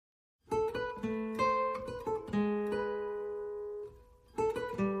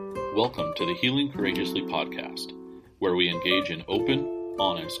Welcome to the Healing Courageously podcast, where we engage in open,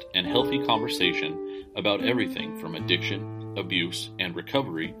 honest, and healthy conversation about everything from addiction, abuse, and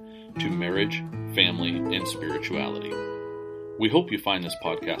recovery to marriage, family, and spirituality. We hope you find this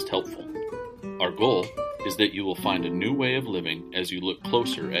podcast helpful. Our goal is that you will find a new way of living as you look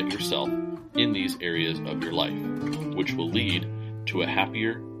closer at yourself in these areas of your life, which will lead to a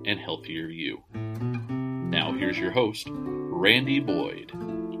happier and healthier you. Now here's your host, Randy Boyd.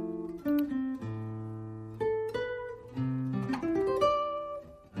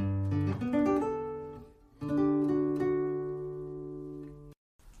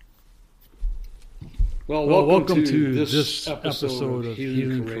 Well, welcome to this episode of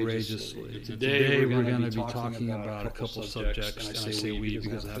Healing Courageously. Today we're going to be talking about a couple subjects, and I say we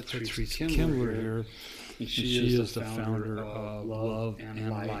because I have Teresa Kindler here. And she is the founder of Love and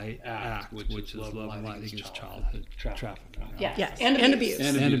Light Act, which is Love and Light Against Childhood Trafficking. Yes, and abuse.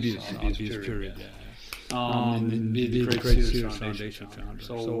 And abuse, period. And the Courageous Healers Foundation founder.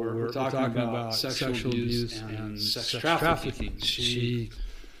 So we're talking about sexual abuse and sex trafficking. She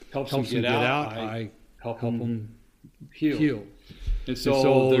helps them get out. I help them heal. And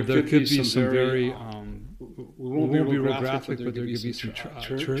so there could be some very, we won't be real graphic, but there could be some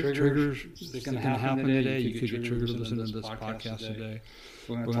triggers that can happen today. You could get triggered listening to this podcast today.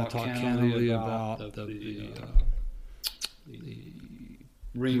 We're going to talk candidly about the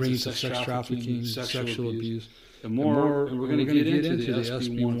rings of sex trafficking, sexual abuse. And we're going to get into the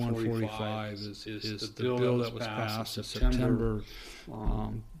SB 145 is the bill that was passed in September,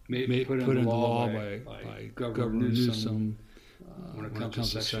 made put into law by Governor Newsom when it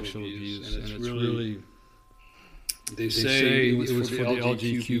comes to sexual abuse. And it's really, they say it was for the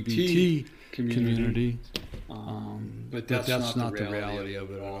LGBT community, but that's not the reality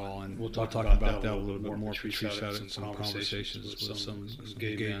of it at all. And we'll talk about that a little bit more. Teresa had in some conversations with some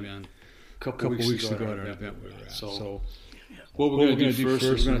gay men a couple weeks ago at an event we were at. So what we're going to do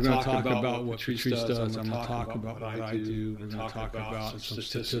first, we're going to talk about what Teresa does. I'm going to talk about what I do. We're going to talk about some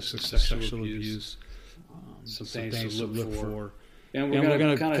statistics of sexual abuse, some things to look for. And we're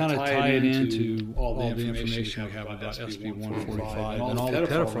going to kind of tie it into all the information we have about SB 145 and all the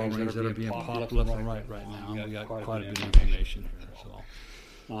pedophile rings that are being popped left and right now. We got quite a bit of information here. So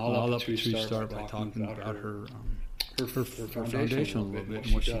I'll let Teresa start by talking about her foundation a little bit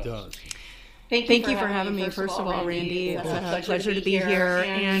and what she does. Thank you for having me, first of all, Randy. It's a pleasure to be here.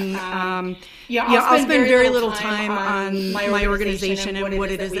 And I'll spend very little time on my organization and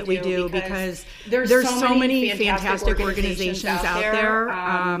what it is that we do, because there's so many fantastic organizations out there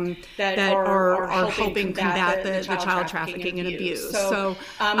that are helping combat the child trafficking and abuse. So,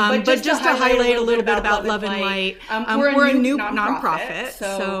 but just to highlight a little bit about Love and Light, we're a new nonprofit.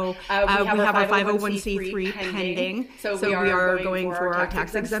 So we have our 501c3 pending. So we are going for our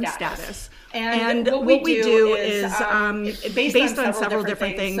tax-exempt status. And what we do is based on several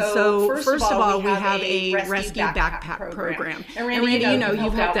different things. So first of all, we have a rescue backpack program. And Randy,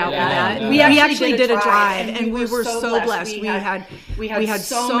 you've helped out with that. We actually did a drive, and we were so blessed. We had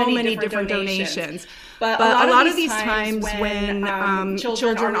so many different donations. But a lot of these times when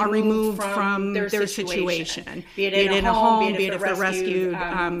children are removed from their situation, be it in a home, be it if they're rescued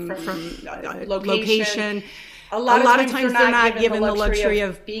from location, a lot of times they're not given the luxury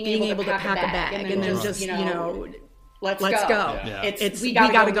of being able to pack a bag and then just, let's go. Yeah. We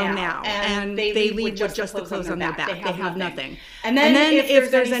got to go now. And they leave with just the clothes on their back. They have nothing. And then if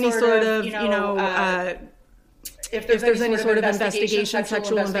there's any sort of, if there's any sort of investigation,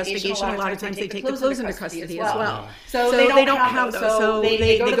 sexual investigation, a lot of times they take the clothes into custody as well. So they don't have those. So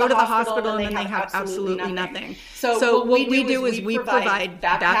they go to the hospital and then they have absolutely nothing. So what we do is we provide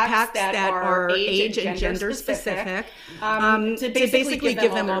backpacks that are age and gender specific to basically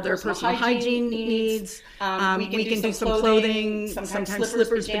give them all their personal hygiene needs. We can do some clothing, sometimes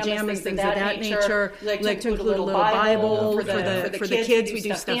slippers, pajamas, things of that nature. Like to include a little Bible for the kids. We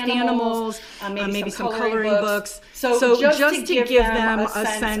do stuffed animals, maybe some coloring books. So just to give them a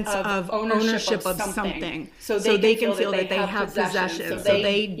sense of ownership of something, so they can feel that they have possession, so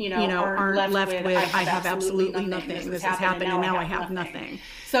they aren't left with, I have absolutely nothing, this has happened and now I have nothing.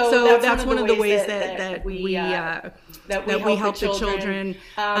 So that's one of the ways that we help the children.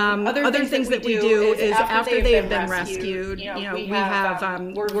 Other things that we do is after they have been rescued, we have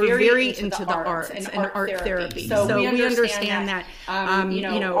we're very into the arts and art therapy. So we understand that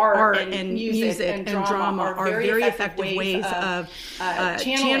art and music and drama are very very effective ways of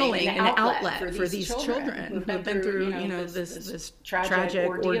channeling an outlet for these children who have been through, this tragic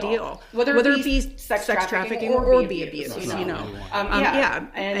ordeal, whether it be sex trafficking or be abuse, And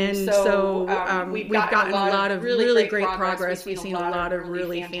so we've gotten a lot of really great progress. We've seen a lot of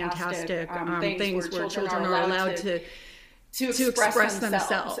really fantastic things where children are allowed to express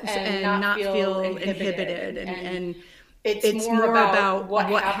themselves and not feel inhibited. And it's more about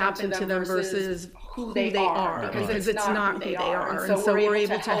what happened to them versus who they are, because it's not who they are. And so we're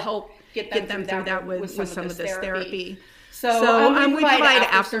able to help get them through that with some of this therapy. So we provide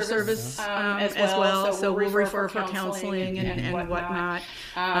after service as well. So we'll refer for counseling and whatnot.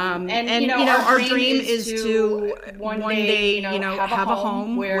 Our dream is to one day, have a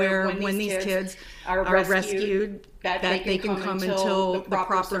home where when these kids are rescued, that they can come until the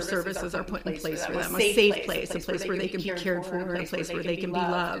proper services are put in place for them. A safe place, a place where they can be cared for, and a place where they can be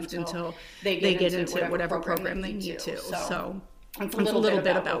loved until they get into whatever program they need to. So it's a little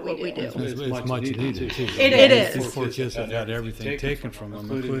bit about what we do. It's much needed, too. It is. These poor kids have had everything taken from them,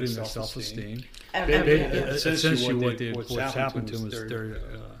 including their self-esteem. Essentially, what's happened to them is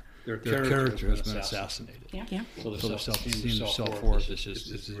their character has been assassinated. Yeah. So their self-esteem, their self-worth is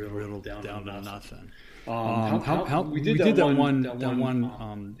just riddled down to nothing. We did that one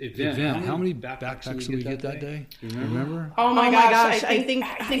event. How many backpacks did we get that day? Do you remember? Oh my gosh! I think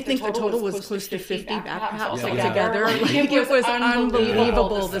the total was close to 50 backpacks together. It was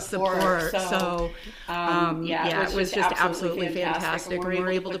unbelievable, the support. So it was just absolutely fantastic. We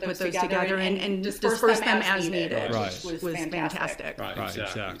were able to put those together and disperse them as needed, which was fantastic. Right,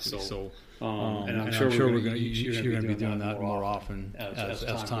 exactly. So. And I'm sure you're going to be doing that more often as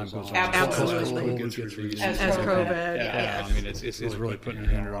time goes on. Absolutely. As COVID. Yeah. I mean, it's really putting a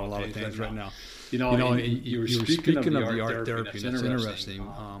hand around a lot of things right now. You were speaking of the art therapy. That's interesting.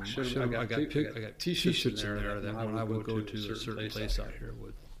 I got T-shirts in there that when I would go to a certain place out here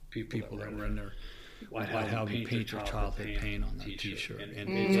with people that were in there, I'd have them paint your childhood pain on that T-shirt.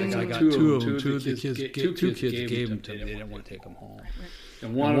 And I got two of them. Two kids gave them to me. They didn't want to take them home.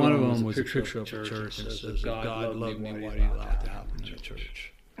 And one of them was a picture of the church and says, God loved me, why do you allow it to happen in the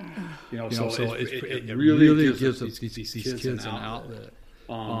church? So it really gives these kids an outlet.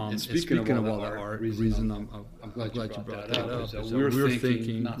 And speaking of all that art, the reason I'm glad you brought that up is that we're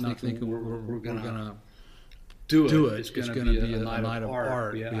not thinking we're going to do it. It's going to be a night of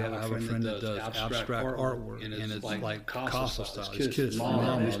art. We have a friend that does abstract artwork, and it's like Picasso style. This kid is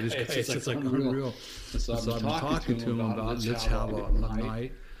phenomenal. It's like unreal. So I've been talking to him about let's have a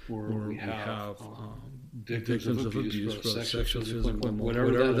night where we have victims of abuse, whether sexual, physical,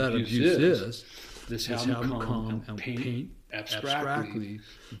 whatever that abuse is. Let's have them come and paint abstractly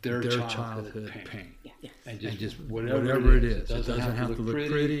their childhood pain. And just whatever it is. It doesn't have to look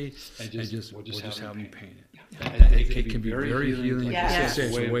pretty. And we'll just have them paint it. It can be very healing. It's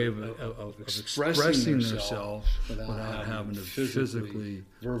a way of expressing themselves without having to physically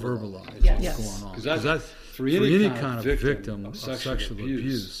verbalize what's going on. Because that's for any kind of victim of sexual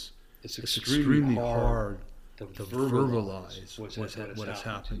abuse, it's extremely hard to verbalize what has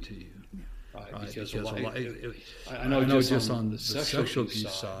happened to you. Right? Because I know just on the sexual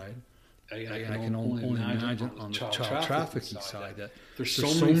abuse side, I can only imagine on the child trafficking side that there's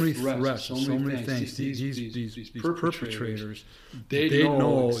so many threats, so many things. These perpetrators, they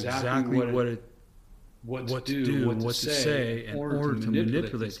know exactly what to do and what to say in order to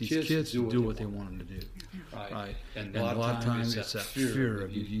manipulate these kids to do what they want them to do. Right? And a lot of times it's that fear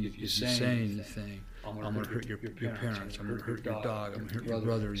of if you say anything, I'm going to hurt your parents, I'm going to hurt your dog, I'm going to hurt your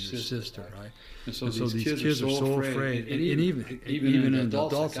brother or your sister, right? And so these kids are so afraid, and even in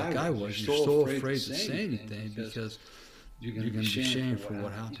adults like I was, you're so afraid to say anything because you're going to be shamed for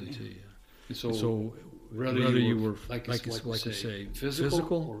what happened to you. And so whether you were, like I say,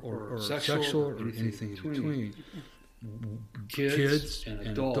 physical or sexual or anything in between, kids and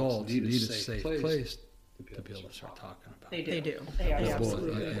adults need a safe place to be able to start talking about it. They do. They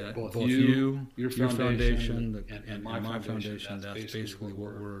absolutely. Both you, your foundation, and my foundation, that's basically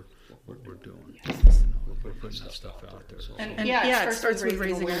what we're doing. We're putting that stuff out there. And it starts with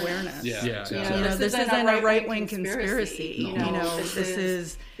raising awareness. This isn't a right-wing conspiracy.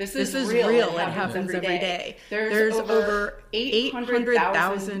 This is real. It happens every day. There's over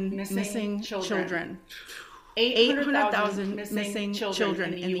 800,000 missing children. 800,000 missing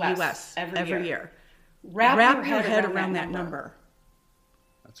children in the U.S. every year. Wrap your head around that number.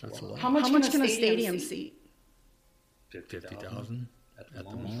 That's a lot. How much can a stadium seat? 50,000 at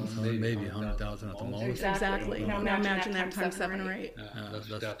the most, maybe 100,000 at the most. Exactly. Now imagine that times 7 or 8.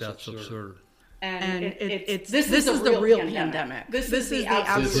 That's absurd. And this is the real pandemic. This is the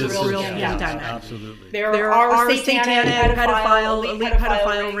absolute real pandemic. Absolutely. There are satanic elite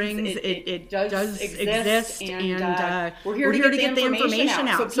pedophile rings. It does exist, and we're here to get the information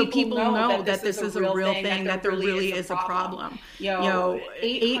out so people know that this is a real thing, that there really is a problem.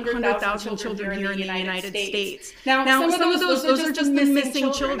 800,000 children here in the United States. Now some of those are just the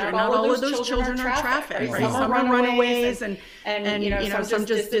missing children. Not all of those children are trafficked. Right? Some are runaways, and some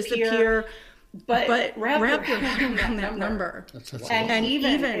just disappear. But wrap your head around that number. And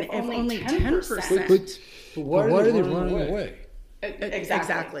even if only 10%. But why are they running away?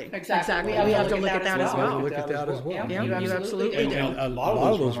 Exactly. We have to look at that as well. Yeah, you absolutely do. A lot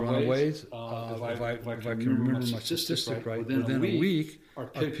of those runaways, if I can remember my statistic right, within a week are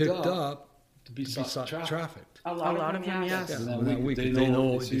picked up to be trafficked. A lot of them, yes. Within a week, they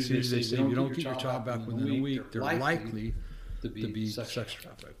know. They say if you don't get your child back within a week, they're likely to be sex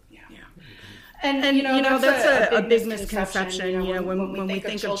trafficked. And that's a big misconception. When we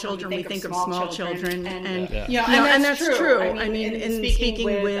think of children, we think of small children, and that's true. I mean, in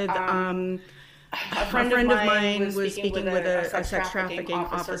speaking with a friend of mine was speaking with a sex trafficking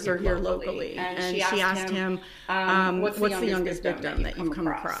officer here locally, and she asked him, "What's the youngest victim that you've come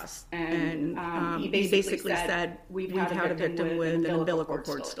across?" And he basically said, "We've had a victim with an umbilical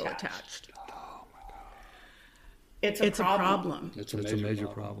cord still attached." It's a problem. It's a major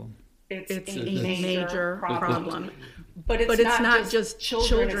problem. It's a major problem. But it's not just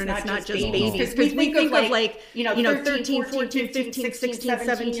children, it's not just babies. Because we think of 13, 14, 15, 16,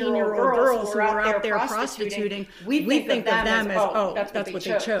 17-year-old girls who are out there prostituting. We think of them as, that's what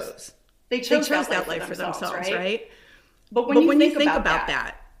they chose. They chose that life for themselves, right? But when you think about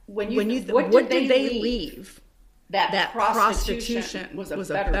that, what did they leave? That prostitution was a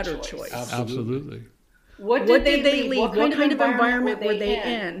better choice. Absolutely. What did they leave? What kind of environment were they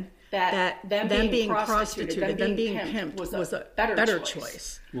in? That them being prostituted, them being pimped was a better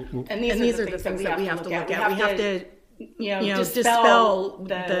choice. And these are the things that we have to look at. We have to, dispel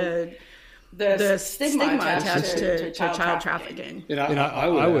the stigma attached to child trafficking. And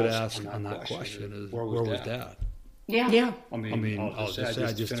I would ask on that question is, where was Dad? Yeah.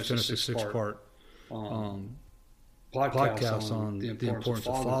 I just finished a 6-part podcast on the importance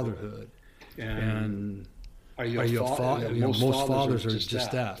of fatherhood, and most fathers are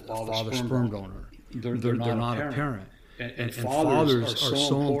just that, a father sperm donor. They're not a parent. And fathers are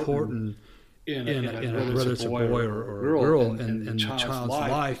so important in whether it's a boy or a girl in the child's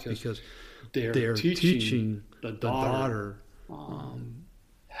life, because they're teaching the daughter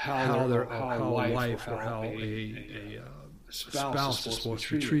how a wife or how a spouse is supposed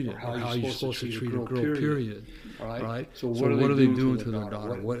to be treated, or how you're supposed to treat a girl, period. Right? So what are they doing to their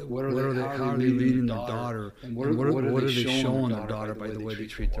daughter? How are they leading their daughter? And what are they showing their daughter by the way they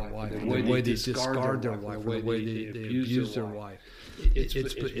treat their wife, the way they discard their wife, or the way they abuse their wife? It's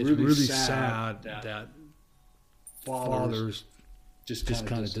really sad that fathers just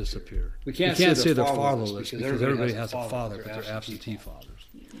kind of disappear. We can't say they're fatherless, because everybody has a father, but they're absentee fathers.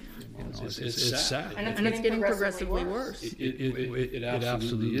 It's sad. And it's getting progressively worse. It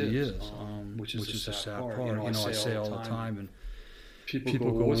absolutely is. Which is a sad part. I say all the time, and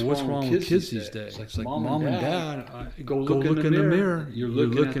people go, "What's wrong with kids these days?" It's like, Mom and Dad, go look in the mirror. You're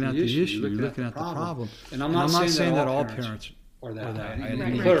looking at the issue. You're looking at the problem. And I'm not saying that all parents are that. I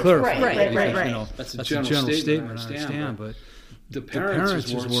need to clarify. Right. That's a general statement. I understand, but the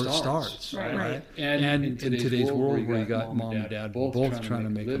parents is where it starts, right? And in today's world, where you got mom and dad both trying to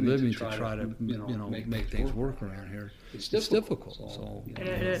make a living to try to make things work around here, it's difficult. So it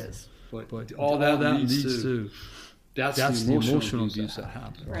is. But all that leads to that's the emotional abuse that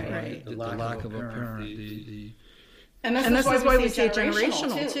happens, right? The lack of a parent, and this is why we say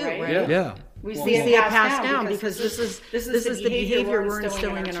generational too, right? Yeah. We see it passed down because this is the behavior we're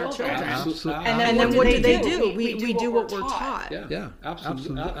instilling in our children. Absolutely. And then what do? We do what we're taught. Yeah,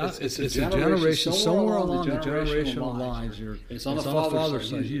 absolutely. It's a generation, somewhere along the generational lines. It's on the father's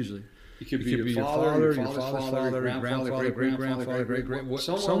side usually. It could be your father, your father's father, your grandfather, great-grandfather, great-great.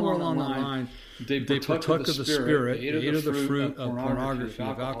 Somewhere along the line, they partook of the spirit, ate of the fruit of pornography,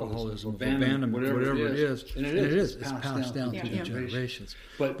 of alcoholism, of abandonment, whatever it is. And it is. It's passed down through the generations.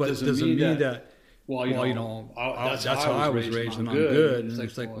 But it doesn't mean that, that's how I was raised and I'm good. And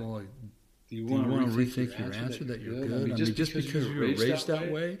it's like, well, do you want to rethink your answer that you're good? I mean, just because you were raised that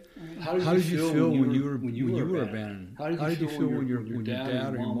way, how did you feel when you were abandoned? How did you feel when your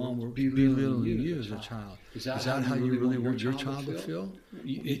dad or your mom were belittling you as a child? Is that how you really want your child to feel?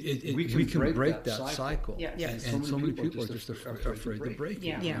 We can break that cycle, and so many people are just afraid to break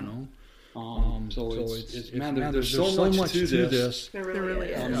it. So it's man, there's so much to this. There really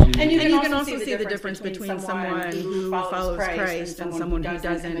is. And you can also see the difference between someone who follows Christ and someone who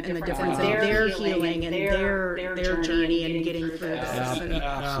doesn't, and the difference in their healing and their journey and getting through this.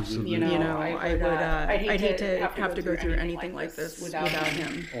 Absolutely. I'd hate to have to go through anything like this without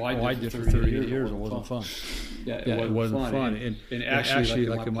him. I did for 30 years. It wasn't fun. It wasn't fun. And actually,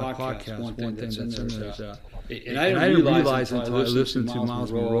 like in my podcast, one thing that's in there is and I didn't realize until I listened to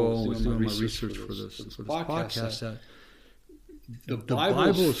Miles Monroe and was doing my research for this podcast that the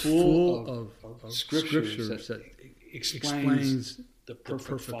Bible is full of scriptures that explains the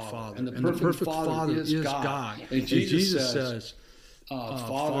perfect Father. And the perfect Father is God. And Jesus says,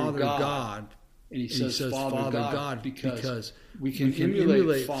 Father God. And he says Father God because we can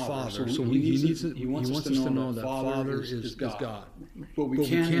emulate Father. So he wants us to know that Father is God. But we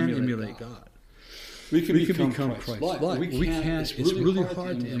can't emulate God. We can become Christ-like. We can't. It's really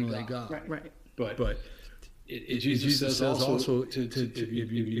hard to emulate God. Right. But Jesus says also, if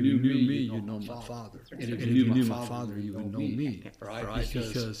you knew me, you'd know my Father. And if you knew my Father, you would know me. Right?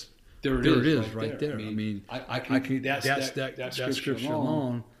 Because there it is right there. I mean, I can. That scripture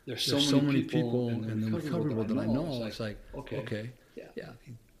alone. There's so many people in the recovery world that I know. It's like, okay, yeah.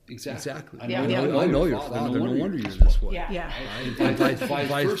 Exactly. I know your Father. No wonder you're this way. Yeah. Right?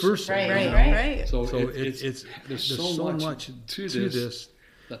 Vice versa. Right. So there's so much to this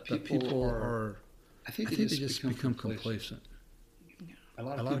that people are. I think they just become complacent. A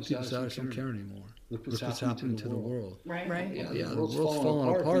lot of people don't care anymore. Look what's happening to the world. Right. Yeah, the world's falling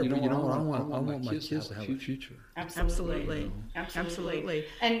apart. But you know what? I want my kids to have a future. Absolutely.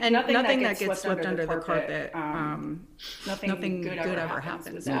 And nothing that gets swept under the carpet. Nothing good ever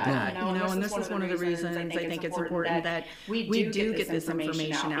happens with that. And this is one of the reasons I think it's important that we do get this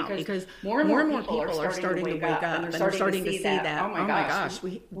information out, because more and more people are starting to wake up and they're starting to see that, oh my gosh,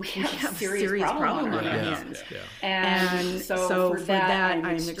 we have a serious problem on our hands. And so for that,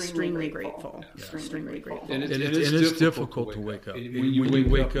 I'm extremely grateful. Extremely grateful. And it's difficult to wake up. When you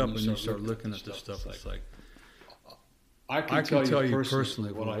wake up and you start looking at this stuff, it's like, I can tell you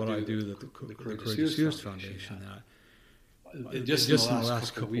personally what I do at the Courageous Heroes Foundation. That just in the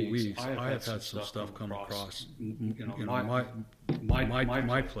last couple of weeks, I have had some stuff come across my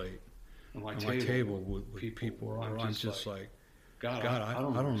plate, on my table with people where I'm just like, God, I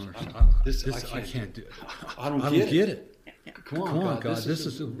don't understand. I can't do it. I don't get it. Come on, God! This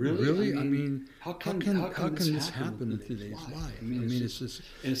is really. I mean, how can this happen in today's life? I mean, it's just.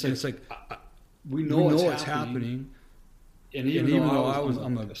 It's like we know it's happening, and even though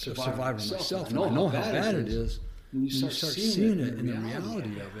I'm a survivor myself, and I know how bad it is. When you start seeing it and the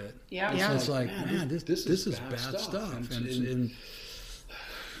reality of it, it's like, man, this is bad stuff, and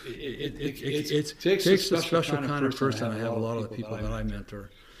it takes a special kind of person. I have a lot of the people that I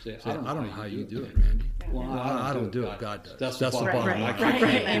mentor. I don't know how you do it, Randy. Well, I don't do it. God does. That's the bottom line.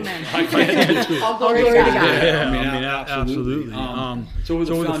 Amen. I can't do it. All glory to God. Yeah, I mean, absolutely. So with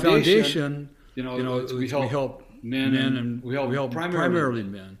the foundation, we help men, and we help primarily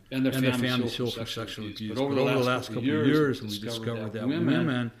men and their families heal from sexual abuse. But over the last couple of years, we discovered that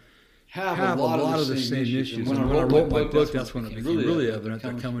women have a lot of the same issues. When I wrote my book, that's when it became really evident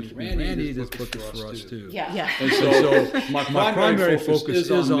that coming from Randy, this book is for us too. Yeah. And so my primary focus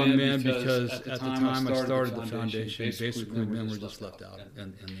is on men, because at the time I started the foundation, basically men were just left out.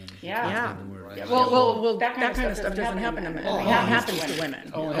 Well, that kind of stuff doesn't happen to men. It happens to women.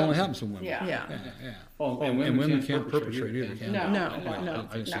 It only happens to women. Yeah. And women can't perpetrate either, can they? No. Of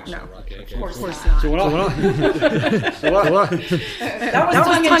course not. So that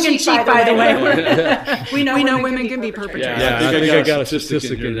was tongue in cheek, by the way. We know women can be perpetrators. Yeah, I think I got a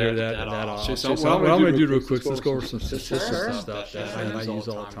statistic in here that so what I'm going to do real quick, let's go over some statistics and stuff that I use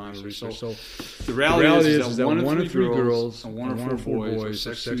all the time in research. So the reality is that 1 in 3 girls and 1 in 4 boys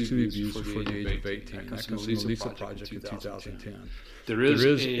are sexually abused before the age of 18. That's from the Lisa Project in 2010. There is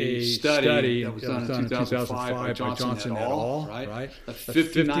a study that was done in 2005 by Johnson et al. Right?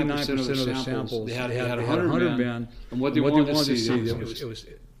 59% of the samples, they had 100 men, and what they wanted to see, it was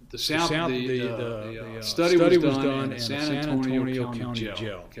the study was done in San Antonio County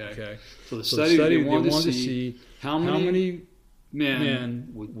Jail. Okay? So the study they wanted to see how many men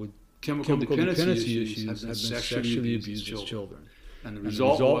with chemical dependency issues have been sexually abused as children. And the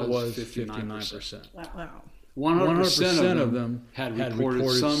result was 59%. Wow. 100% of them had reported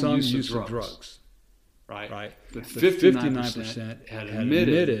some use of drugs. Right? But 59% had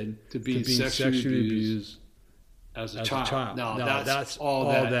admitted to being sexually abused as a child. Now that's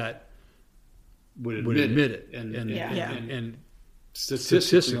all that would admit it. And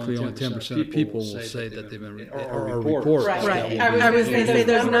statistically only 10% of people will say that they've been or report. Right. I was going to say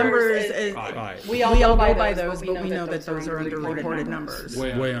those numbers. We all go by those, but we know that those are underreported numbers.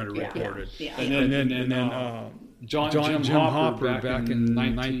 Way underreported. Yeah. And then Jim Hopper back in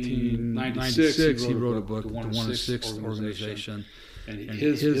 1996, he wrote a book, The 1 in 6 Organization, and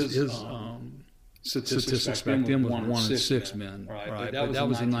his statistics back then was 1 in 6 men. Right. But that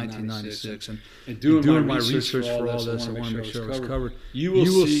was in 1996. And doing my research for all this, I want to make sure it was covered. You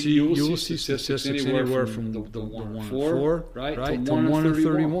will see statistics anywhere from the 1 in 4, right, to 1 in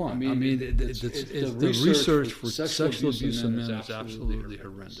 31. I mean, the research for sexual abuse in men is absolutely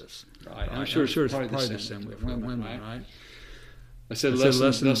horrendous. Right. I'm sure it's probably the same way for women, right? I said less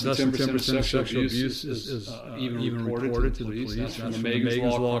than 10% of sexual abuse is even reported to the police. That's from the Megan's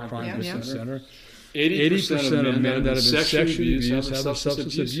Law Crime Victim Center. 80% of men that have been sexually abused have a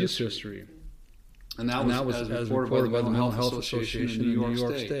substance abuse history. And that was as reported by the Mental Health Association in New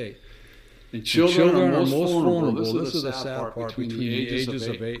York State. And children are most vulnerable. This is the sad part, between the ages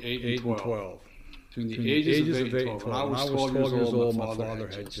of 8 and 12. Between the ages of 8 and 12. When I was 12 years old, my father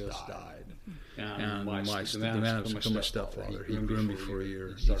had just died. And the man was become my stepfather. He groomed me for a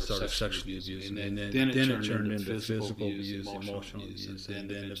year. He started sexually abusing me. And then it turned into physical abuse, emotional abuse, and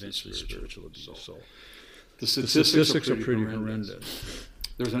then eventually spiritual abuse. So the statistics are pretty horrendous.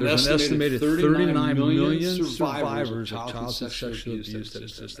 There's an estimated 39 million survivors of childhood sexual abuse that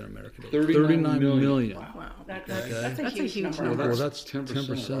exist in America. 39 million. Wow, that's a huge number. Well, that's 10%, right? A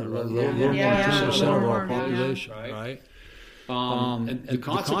little more than 10% of our population, right? And the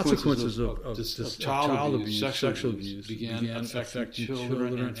consequences of child abuse, sexual abuse, began affecting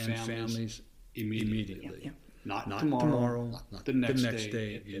children and families immediately. Not tomorrow, not the next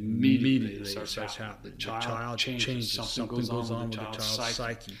day. Immediately it starts happening. The child changes. Something goes on with the child's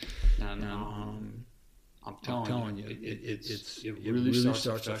psyche. And I'm telling you, it really starts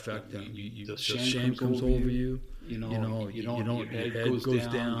to affect them. The shame comes over you. Your head goes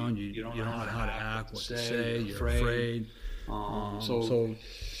down. You don't know how to act, what to say. You're afraid. So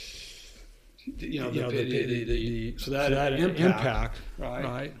that impact,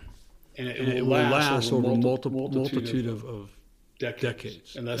 right? And it will last over a multitude of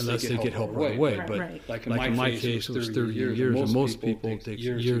decades, unless they get help right away. But like in my case, it was 30 years, and most people it takes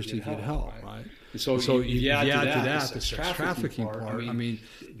years to get help, right? So if you add to that the sex trafficking part, I mean,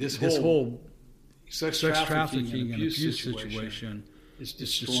 this whole sex trafficking and abuse situation is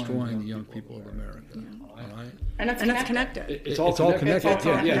destroying the young people of America, right? And it's connected. It's all connected.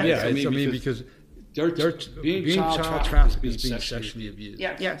 Yeah. I mean, because they're being child trafficked is being sexually abused.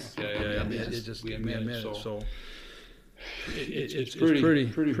 Yes. Yeah. I mean, it just so it's pretty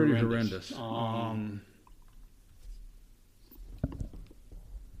horrendous.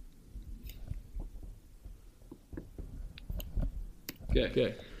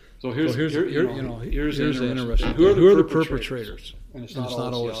 Okay. So here's the interesting. Who are the perpetrators? And it's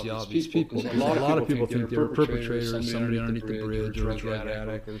not always the obvious people. A lot of people think they're perpetrators, somebody underneath the bridge or a drug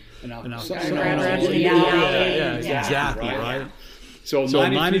addict. Exactly, right? So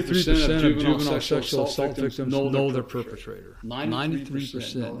 93% of juvenile sexual assault victims know their perpetrator.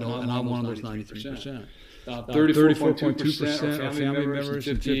 93% know, and I'm one of those 93%. 34.2% are family members,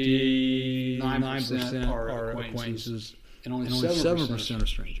 and 59% are acquaintances, and only 7% are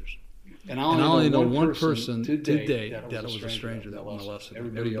strangers. And I only know one person to date that was a stranger that molested.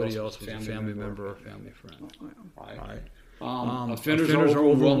 Everybody else was a family member or family friend. Right. Offenders are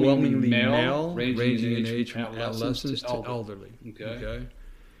overwhelmingly male, ranging in age from adolescents to elderly. Okay.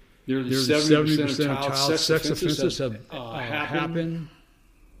 Nearly 70% of child sex offenses have happened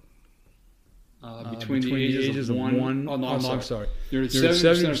between the ages of 1. I'm sorry. Nearly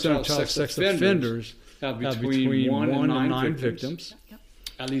 70% of child sex offenders have between 1 and 9 victims.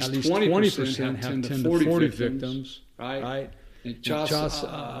 At least 20% have 10 to 40 victims, right? And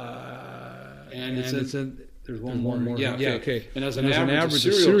there's one more. Yeah, okay. And as an average,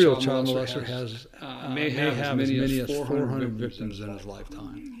 a serial child molester may have as many as 400 victims in his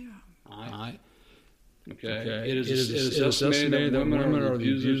lifetime. Right? Okay. It is estimated that women are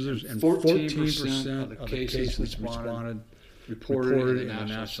the abusers, and 14% of the cases reported in the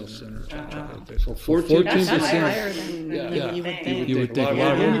National Center. So 14%. That's higher than you would think.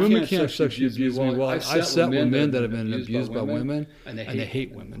 Women can't sexually abuse me. Well, I've sat with men that have been abused by women, and they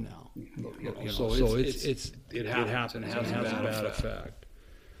hate women now. So it happens and has a bad effect.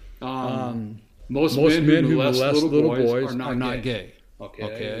 Most men who molest little boys are not gay.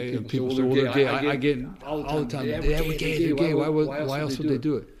 Okay. People say, well, they're gay. I get all the time. They're gay. Why else would they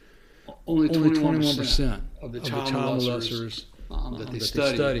do it? Only 21% of the child molesters that they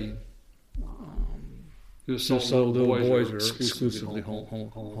study who sold little boys were exclusively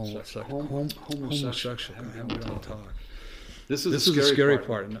homosexual. Man, we don't talk. This is the scary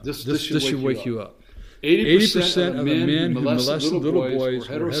part. This should wake you up. 80% of the men who molested little boys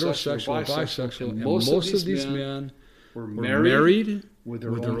were heterosexual or bisexual, and most of these men were married with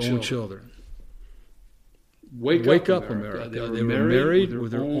their own children. Wake up, America. They were married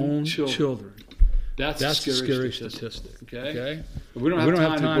with their own children. That's a scary statistic. Okay? We don't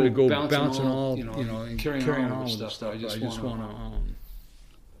have time to go bouncing all, and carrying on with this stuff. I just want to.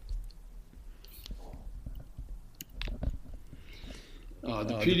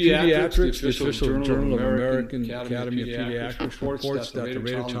 The Pediatrics, the official Journal of American Academy of Pediatrics, reports that the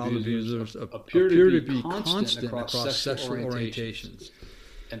rate of child abusers appear to be constant across sexual orientations.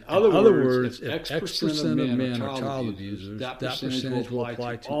 In other words, if X% of men are child abusers, that percentage will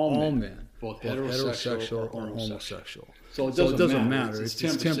apply to all men, both heterosexual or homosexual. So it doesn't matter. It's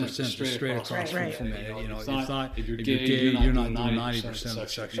 10% straight across from men. It's not if you're gay, you're not doing 90% of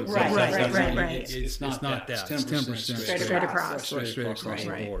sexual. Right. It's not that. It's 10% straight across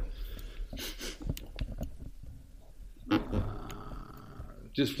the board.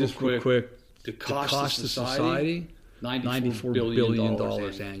 Just real quick, the cost to society, $94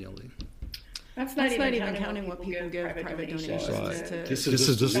 billion annually. That's not even counting what people give private donations to. This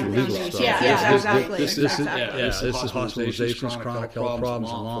is legal stuff. Yeah, exactly. This is hospitalizations, chronic health problems,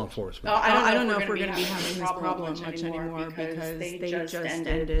 and law enforcement. I don't know if we're going to be having this problem much anymore because they just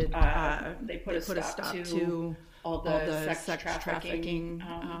ended. They put a stop to all the sex trafficking.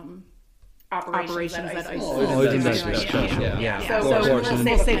 Operations that ISIS So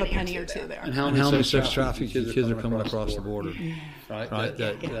we'll save a penny or two there. And how many sex trafficking kids are coming across the border? Right?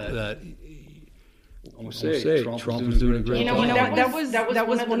 That I would say Trump is doing a great job. That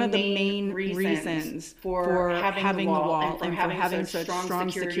was one of the main reasons for having the wall and for having such strong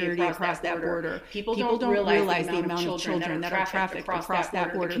security across that border. People don't realize the amount of children that are trafficked across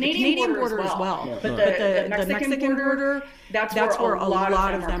that border. The Canadian border as well, but the Mexican border, that's where a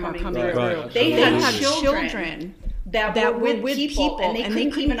lot of them are coming through. They had children that were with people, and they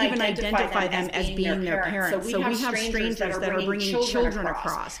couldn't even identify them as being their parents. So we have strangers that are bringing children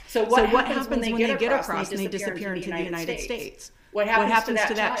across. So what happens when they get across and they disappear into the United States? What happens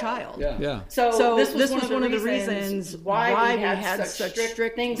to that child? Yeah. So this was one of the reasons why we had such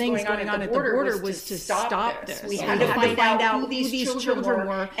strict things going on at the border was to stop this. We had to find out who these children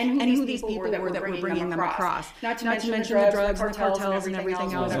were and who these people were that were bringing them across. Not to mention the drugs and the cartels and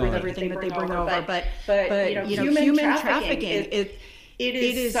everything else, everything that they bring over. But human trafficking, it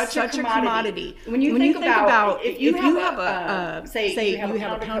is such a commodity. When you think about if you have a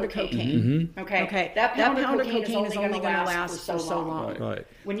pound of cocaine, okay, that pound of cocaine is only going to last for so long. Right.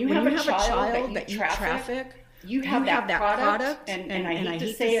 When you have a child that you traffic, you have that product, and I hate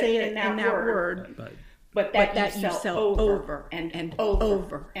to say it in that word, but that you sell over and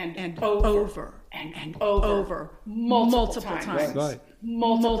over multiple times. Right.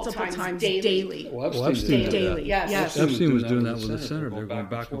 Multiple times daily. Well, Epstein did that. Yes. Epstein was doing that with the senator. They're going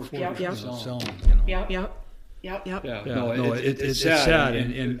back and forth. Selling, Yep. No, it's sad.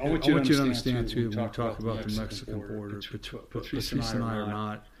 And I want you to understand, too, when we talk about the Mexican border, Patrice and I are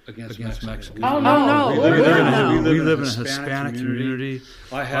not against Mexico. Oh, no. We live in a Hispanic community.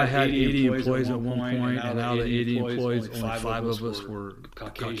 I had 80 employees at one point, and now the 80 employees, only 5 of us were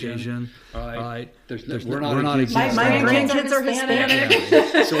Caucasian. Right? We're not against my grandkids are Hispanic.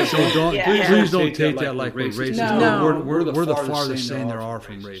 So please don't take that like we're racist. No. We're the farthest thing there are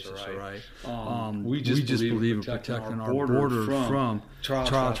from racist, right? We just believe in protecting our border from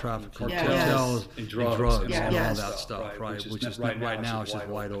child trafficking, cartels, and drugs, and all that stuff, right? Which is right now it's just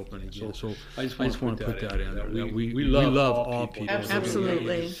wide open again. So I just want to put that in there. We love all people.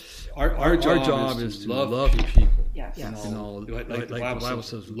 Absolutely. Our job is to love people. Yes. Like the Bible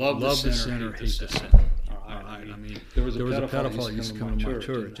says, love the sinner, hate the sinner. I mean, there was a pedophile that used to come to my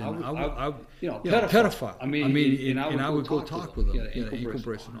church, and I pedophile. I mean, and I would go talk with him, ankle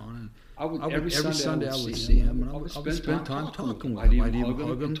bracelet on, and every Sunday I would see him, and I would spend time talking with him. I'd even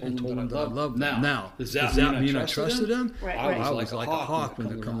hug him and told him that I loved him. Now, does that mean I trusted him? I was like a hawk when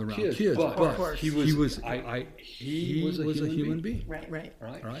it comes around kids, but he was a human being. Right.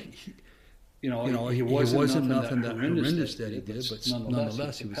 He wasn't nothing that horrendous that he did, but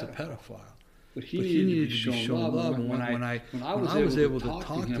nonetheless, he was a pedophile. But he needed to be shown love. And when I was able to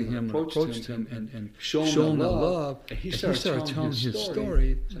talk to him and approach him and show him the love, and he started telling his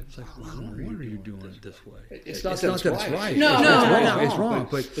story, it's like, wow, no wonder you're doing it this way. It's not that it's right. No. It's wrong.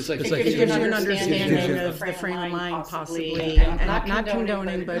 But it's like it gives you an understanding of the frame of mind, possibly, and not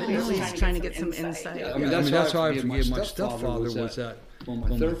condoning, but at least trying to get some insight. I mean, that's how I forgave my stepfather, was that when my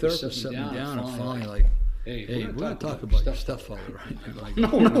therapist set me down and finally, like, hey, we're going to talk about your stepfather, right? You're like, no,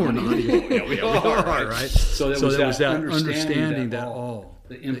 we're not. Yeah, we are, right? So there was that understanding that,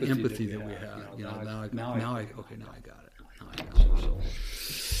 the empathy that we have. Now I got it.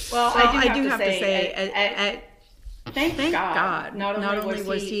 Well, I do have to say, thank God, not only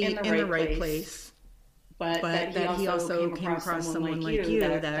was he in the right place, but that he also came across someone like you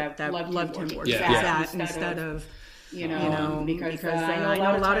that loved him where he was at instead of, because I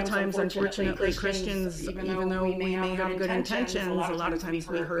know a lot of times, unfortunately, Christians, even though we may have good intentions, a lot of times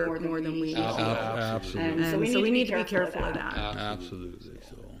we hurt more than we help. Absolutely. And so we need to be careful of that. Absolutely.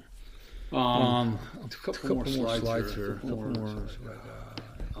 So, a couple more slides here.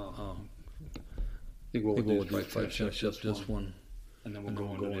 I think what we'll do is finish up this one, and then we'll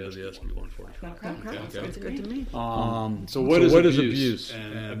go into the SB 145. Okay. Sounds good to me. So what is abuse?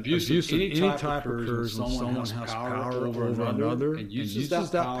 And abuse any type occurs when someone has power over another and uses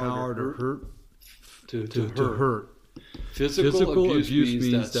that power to hurt. Physical abuse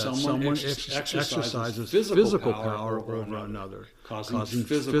means that someone exercises physical power over another, causing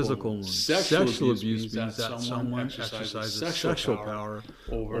physical wounds. Sexual abuse means that someone exercises sexual power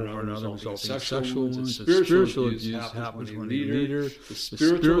over another, resulting in sexual wounds. Spiritual abuse happens when a leader, the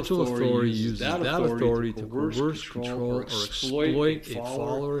spiritual authority, uses that authority to coerce, control, or exploit a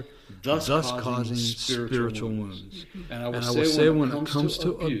follower, thus causing spiritual wounds. And I will say when it comes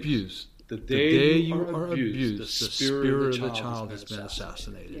to abuse, the day you are abused, the spirit of the child has been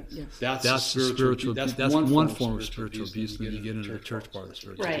assassinated. Yes. That's spiritual. That's one form of spiritual abuse. When you get into the church part of the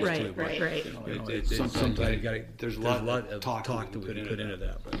spiritual abuse, right. Sometimes there's a lot of talk that we put into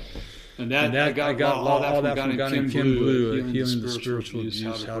that. And I got all that from God and Kim Blue, Healing the Spiritual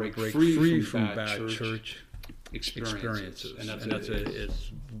Abuse, how to break free from bad church experiences. And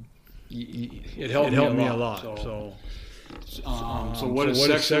it helped me a lot. So what is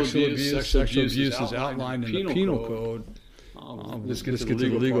sexual abuse? Sexual abuse is outlined in the Penal Code. Let's get to the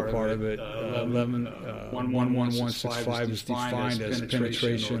legal part of it. 11165 is defined as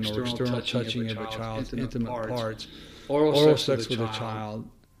penetration or external touching of a child's intimate parts, oral sex with a child,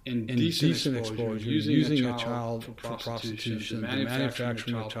 indecent exposure, using a child for prostitution, the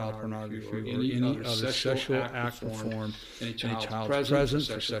manufacturing of child pornography, or any other sexual act performed in a child's presence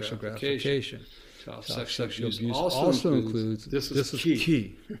for sexual gratification. Sexual abuse also includes, this is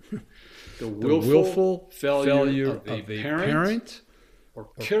key, the willful failure of a parent or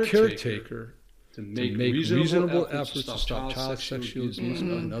caretaker to make reasonable efforts to stop child sexual abuse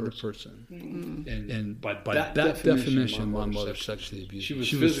by another person. And by that definition, my mother sexually abused. She was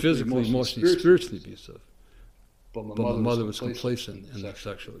physically, emotionally, spiritually abusive. But my mother was complacent in the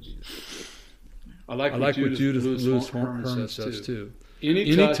sexual abuse. I like what Judith Lewis Herman says too.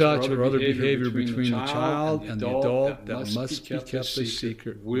 Any touch or other behavior between the child and the adult that must be kept a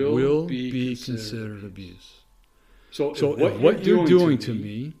secret will be considered abuse. So if what you're doing to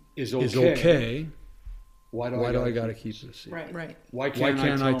me is okay, why do I got to keep it a secret? Right. Why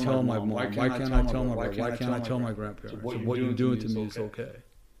can't I tell my mom? Why can't I tell my brother? Why can't I tell my grandparents? What you're doing to me is okay.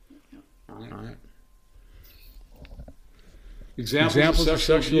 All right. Examples of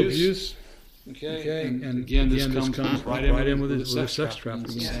sexual abuse. Okay. And again, this comes right in with the sex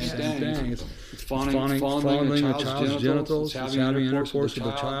trafficking. It's fondling a child's genitals, having intercourse with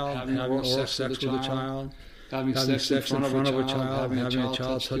a child, having oral sex with a child, having sex in front of a child, having a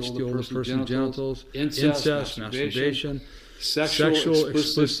child touch the older person's genitals, incest, masturbation, sexual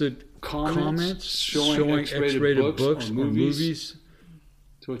explicit comments, showing X-rated books or movies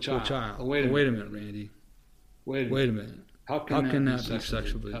to a child. Wait a minute, Randy. Wait a minute. How can that be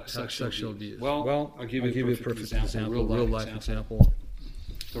sexual abuse? Well, I'll give you a perfect example, a real life example.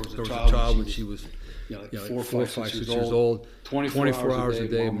 There was a child when she was 4, 5, 6 years old. 24 hours a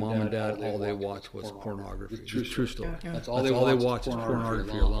day, mom and dad, all they watched was pornography. True story. That's all they watch is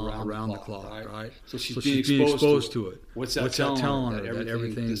pornography around the clock, right? So she's being exposed to it. What's that telling her? That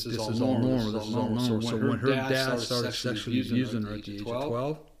everything, this is all normal. So when her dad started sexually abusing her at the age of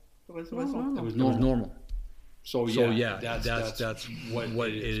 12, it was normal. So that's what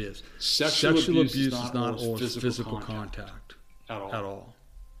it is. Sexual abuse is not always physical contact at all.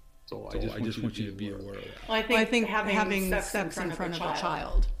 So I just want you to be aware of that. Well, I think having sex in front of a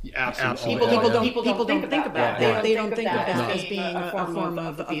child. Absolutely. People don't think about that. They don't think of that as being a form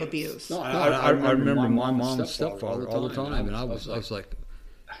of abuse. No, I remember my mom and stepfather all the time, and I was like,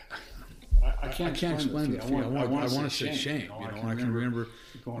 I can't explain it. I want to say shame. I can remember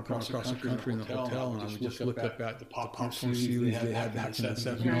going across the country in the hotel, and I would just look up at the popcorn ceilings they had back in the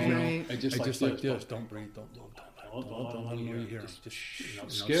 70s. I just like this. Don't don't let me hear. Just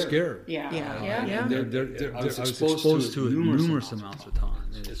scared. Yeah. I was exposed to it numerous amounts of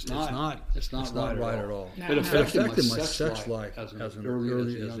times. It's not right at all. It affected my sex life as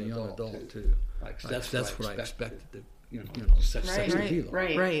early as a young adult too. That's what I expected. Sex to be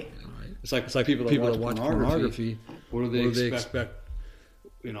like. Right. It's like people that watch pornography. What do they expect?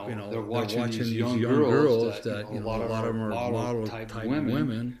 They're watching these young girls that a lot of them are model type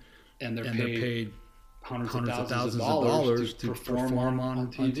women, and they're paid hundreds of thousands of dollars to perform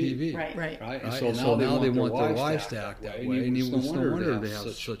on TV. Right. And so now they want their wives to act that way, and it's no wonder they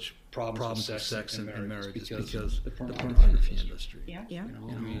have such problems with sex and marriages because the pornography industry.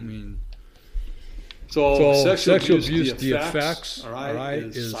 So sexual abuse, the effects,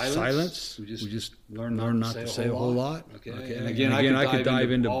 is silence. We just learn not to say a whole lot. Okay. And again, I could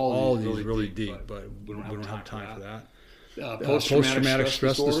dive into all of these really deep, but we don't have time for that. Post-traumatic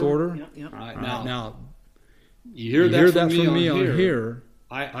stress disorder. Now, you hear that from me on here.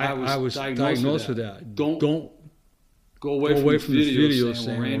 I was diagnosed with that. Don't go away from this video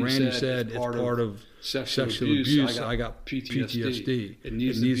saying Randy said it's part of sexual abuse. I got PTSD. It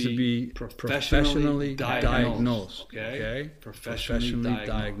needs to be professionally diagnosed. Okay? Professionally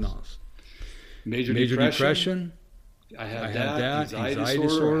diagnosed. Major depression. I had that. Anxiety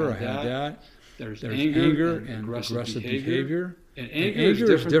disorder. I had that. There's anger and aggressive behavior. And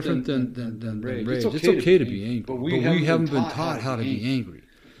anger is different than rage. It's okay to be angry, but we haven't been taught how to be angry.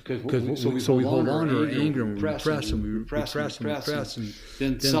 So we hold on to our anger and we repress and we repress and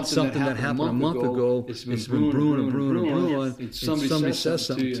then something that happened a month ago, it's been brewing, and somebody says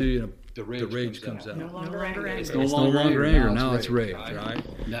something to you, the rage comes out. It's no longer anger, now it's rage, right?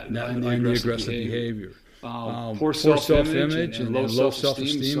 And the aggressive behavior. Poor self-image and low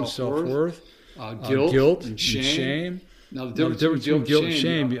self-esteem and self-worth, guilt and shame. Now, the difference between guilt and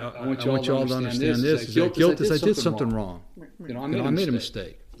shame, I want you all to understand this, is that guilt is I did something wrong. I made a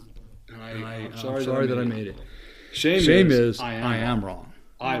mistake. I'm sorry that I made it. Shame is I am wrong.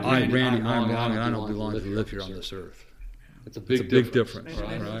 Randy, I'm wrong, and I don't belong to live here on this earth. It's a big difference,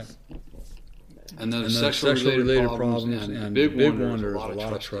 right? And then the sexual-related problems, and the big one, there's a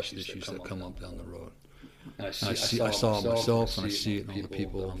lot of trust issues that come up down the road. I saw it myself, and I see it in all the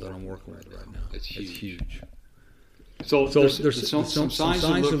people that I'm working with right now. It's huge. So there's some signs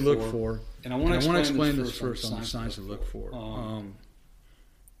to look for, and I want to explain this first on the signs to look for.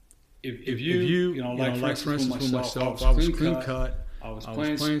 If you like for instance with myself, I was clean cut, I was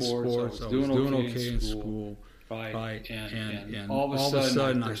playing sports, I was doing okay in school, right? And all of a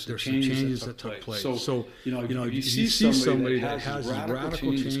sudden there's some changes that took place. So you see somebody that has these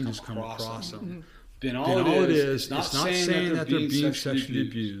radical changes come across them, then all it is, it's not saying that they're being sexually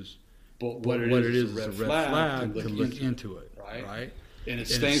abused. But what it is a red flag to look into it, right? And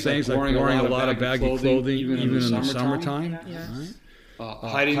it's things like wearing a lot of baggy clothing, even in the summertime. Right?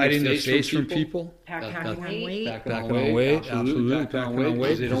 Hiding their face from people. Packing on weight. Absolutely. Packing on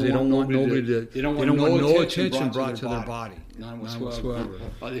weight. Because they don't want no attention brought to their body. None whatsoever.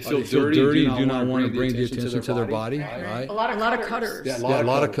 They feel dirty and do not want to bring the attention to their body. Right? A lot of cutters. Yeah, a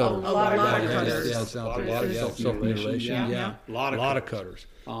lot of cutters. A lot of cutters. Yeah, self-mutilation. Yeah, a lot of cutters.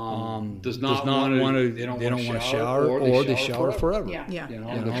 Does not want to. They don't want to shower, or they shower forever. Yeah.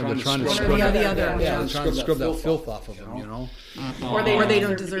 They're trying to scrub that filth off of them. Or they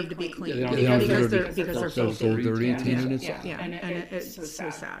don't deserve to be clean because they're so dirty and tainted inside. Yeah, and it's so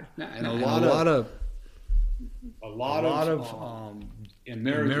sad. And a lot of in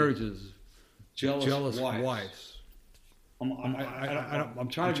marriages, jealous wives. I'm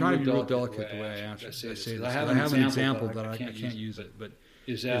trying to be real delicate the way I say this. I have an example that I can't use it, but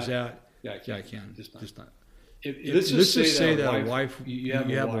is that I can just not. Let's just say that a wife, you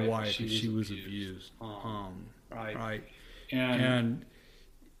have a wife, and she was abused, right? And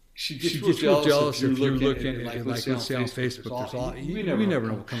she gets real jealous if you're looking at, like, let's say on Facebook, there's all, we never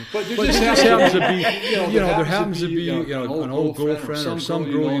know what comes. But there just happens to be, there happens to be, an old girlfriend or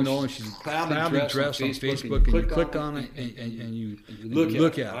some girl and she's proudly dressed on Facebook, and you click on it and you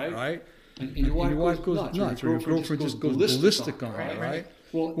look at it, right? And your wife goes nuts, or your girlfriend just goes ballistic on it, right?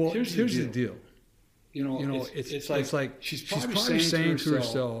 Well, here's the deal. It's like she's probably saying to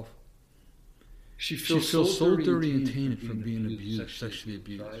herself, she feels so dirty and tainted from being abused, sexually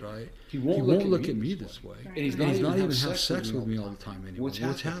abused, right? He won't look at me this way. And he's not even have sex with me all the time anymore. What's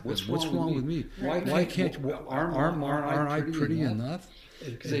happened? What's wrong with me? Why can't aren't I pretty enough?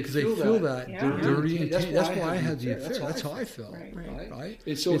 Because they feel that they're dirty and tainted. That's why I had the affair. That's how I felt, right?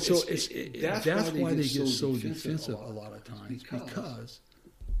 And so that's why they get so defensive a lot of times, because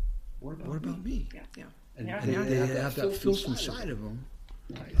what about me? And they have that filth inside of them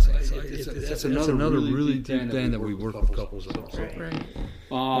That's another really deep thing that we work with couples on.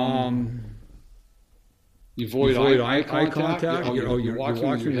 Right. You avoid eye contact. You're walking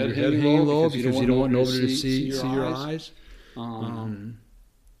with your head hanging low because you don't want nobody to see your eyes.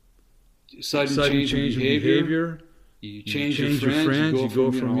 Sudden change in behavior. You change your friends. You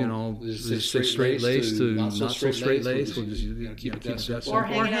go from straight lace to not so straight lace. Or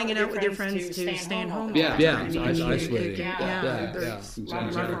hanging out with your friends to staying home. Isolating. There's a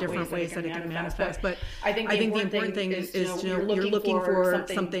lot of different ways that it can manifest. But I think the important thing is you're looking for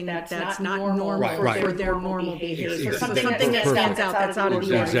something that's not normal for their normal behavior. Something that stands out, that's out of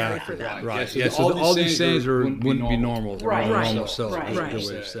the ordinary for them. Right. So all these things wouldn't be normal. Right. Normal self. Right.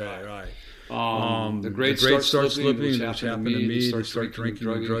 Right. The grades start slipping, which happened to me. They start drinking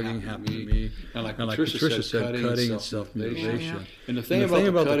and drugging, happened to me. And like Patricia said, cutting and self-mutilation. And the thing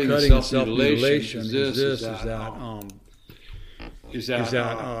about the cutting and self-mutilation is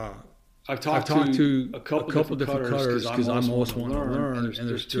that I've talked to a couple different cutters because I'm always wanting to learn, and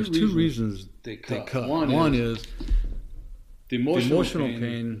there's two reasons they cut. One is the emotional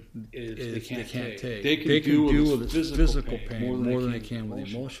pain is they can't take. They can deal with physical pain more than they can with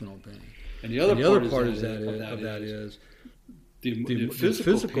emotional pain. And the other part of that is the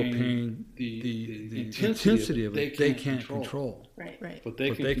physical pain, the intensity of it, they can't control. Right. But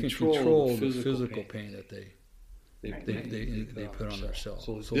they can control the physical pain that they put on themselves.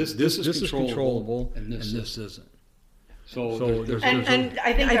 So this is controllable, and this isn't. And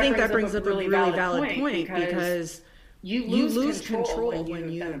I think that brings up a really valid point because you lose control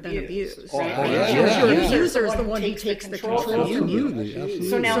when you've been abused. Your abuser is the one who takes the control. Absolutely.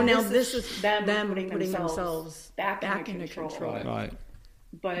 So now this is them putting themselves back into control. Right.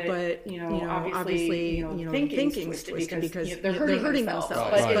 But obviously, thinking's twisted because they're hurting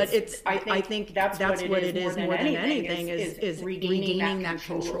themselves. But it's I think that's what it is more than anything is regaining that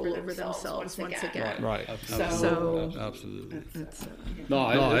control over themselves once again. Right. So absolutely.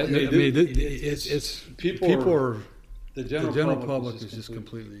 I mean, it's people are. The general public is just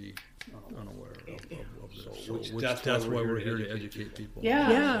completely unaware of this. That's why we're here to educate people.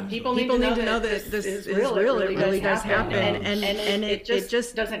 Yeah. People need to know that this is real. It really does happen, and it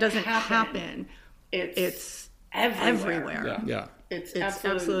just doesn't happen. It's everywhere. Yeah. It's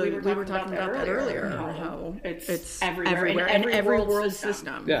absolutely. We were talking about that earlier. How it's everywhere in every world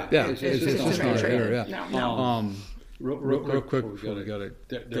system. Yeah. It's just not there. Yeah. Real quick before we got it.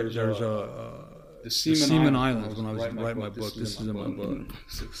 There's the Seaman Islands, when I was writing my book, this is in my book.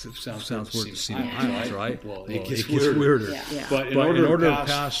 Sounds weird, the Seaman Islands, right? Well, it gets weirder. Yeah. But in order to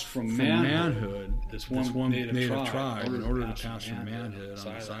pass from manhood, this one native tribe, in order to pass from manhood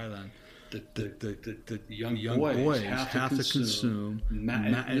on this island, the young boys have to consume,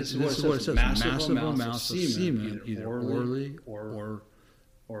 this is what it says, massive amounts of semen, either orally or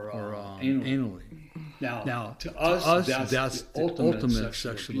anally. Now, to us, that's the ultimate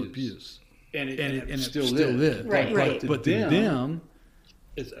sexual abuse. And it still is. Right. But to them,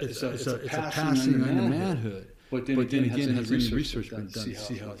 it's a passing into manhood. But then again, has any research been done to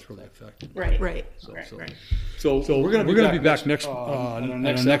see how it's really effective? Right. So we're going to be back next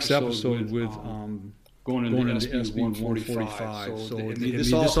episode with going into SB 145. So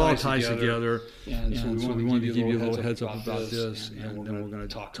this all ties together. And so we wanted to give you a little heads up about this, and then we're going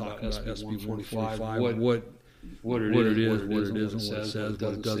to talk about SB 145. What it is, and what it says,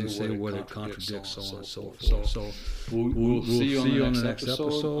 what it doesn't say, what it contradicts, so on and so forth. So we'll see you on the next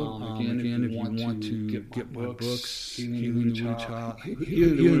episode. Again, if you want to get my books, Healing the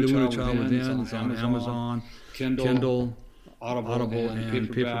Wounded Child Within, it's on Amazon, Kindle, Audible,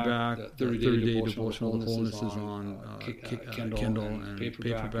 and paperback. 30-day devotional wholeness is on Kindle and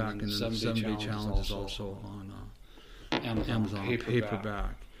paperback, and then the 7-day challenge is also on Amazon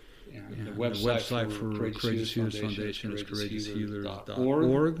paperback. And the website for Courageous Healers Foundation is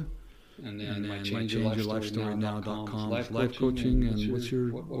courageoushealers.org. And then my changeyourlifestorynow.com life coaching. And what's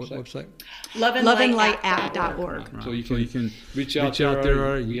your website? loveandlightapp.org. Right. So you can reach out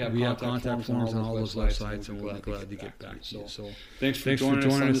there. We have contact forms on all those websites, and we'll be glad to get back to you. So thanks for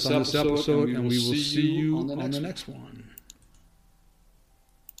joining us on this episode, and we will see you on the next one.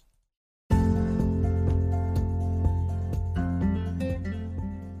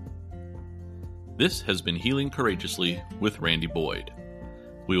 This has been Healing Courageously with Randy Boyd.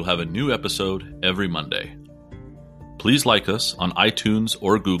 We will have a new episode every Monday. Please like us on iTunes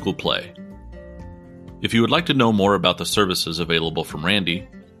or Google Play. If you would like to know more about the services available from Randy,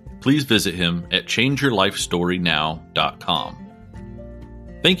 please visit him at changeyourlifestorynow.com.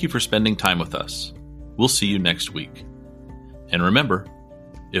 Thank you for spending time with us. We'll see you next week. And remember,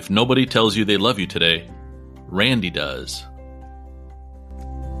 if nobody tells you they love you today, Randy does.